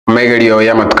maigerio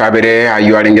ya matukabere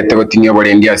ayo arengete gotinyo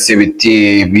borendia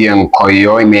sebiti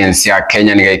bienkoyo imensi ya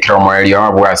Kenya ni gaikiro mwerio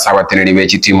abwa sabateneri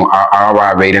bechi timu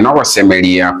ababeire no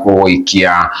bosemeria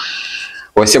kuikia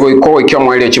Osego iko ikyo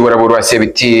mwerio chibura burwa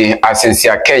sebiti asensi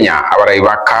ya Kenya abarayi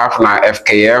ba CAF na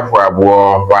FKF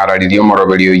wabwo bararirio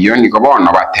moroberio yo niko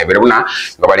bono batebere buna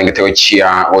ngo barengete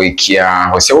ochia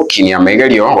oikia osego kinia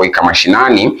maigerio oika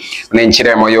mashinani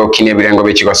nenchire moyo kinia birengo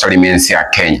bechigo solimensi ya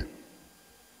Kenya.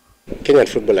 Kenyan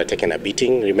football had taken a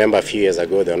beating. Remember a few years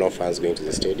ago there were no fans going to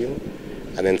the stadium,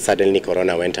 and then suddenly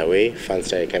Corona went away, fans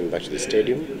started coming back to the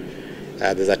stadium.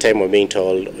 There's a time we're being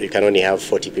told you can only have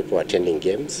 40 people attending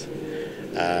games,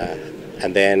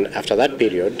 and then after that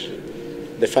period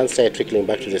the fans started trickling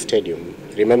back to the stadium.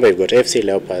 Remember, you've got FC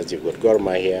Leopards, you've got Gor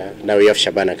Mahia, now we have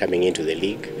Shabana coming into the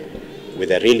league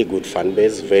with a really good fan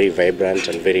base, very vibrant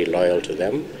and very loyal to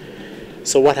them.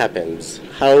 So what happens?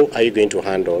 How are you going to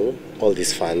handle all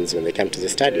these fans when they come to the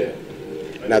stadium?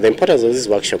 Now the importance of this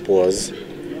workshop was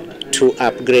to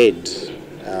upgrade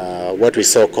what we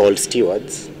saw called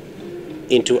stewards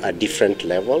into a different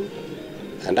level,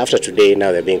 and after today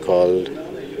now they're being called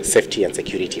safety and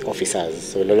security officers,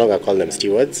 so we no longer call them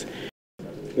stewards.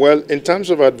 Well, in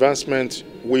terms of advancement,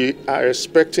 we are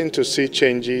expecting to see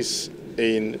changes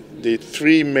in the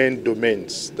three main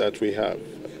domains that we have: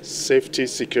 safety,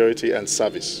 security, and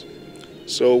service.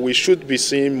 So we should be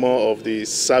seeing more of the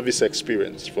service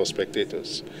experience for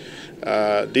spectators.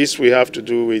 This we have to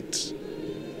do with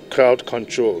crowd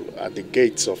control at the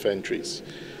gates of entries,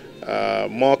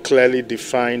 more clearly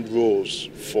defined roles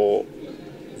for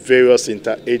various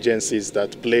interagencies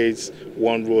that plays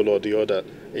one role or the other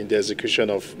in the execution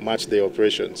of match day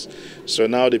operations. So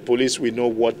now the police, we know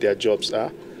what their jobs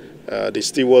are. The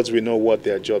stewards, we know what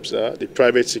their jobs are. The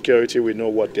private security, we know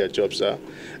what their jobs are.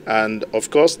 And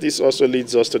of course, this also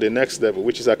leads us to the next level,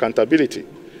 which is accountability.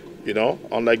 You know,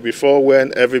 unlike before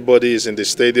when everybody is in the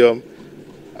stadium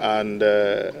and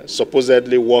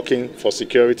supposedly working for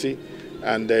security,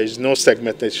 and there is no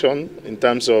segmentation in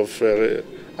terms of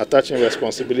attaching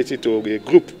responsibility to a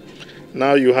group.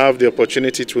 Now you have the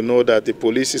opportunity to know that the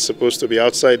police is supposed to be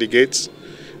outside the gates,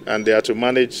 and they are to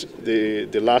manage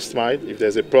the last mile. If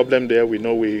there's a problem there, we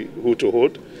know who to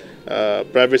hold.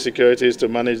 Private security is to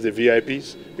manage the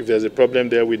VIPs. If there's a problem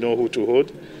there, we know who to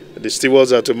hold. The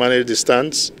stewards are to manage the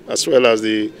stands as well as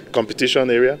the competition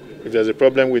area. If there's a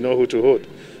problem, we know who to hold.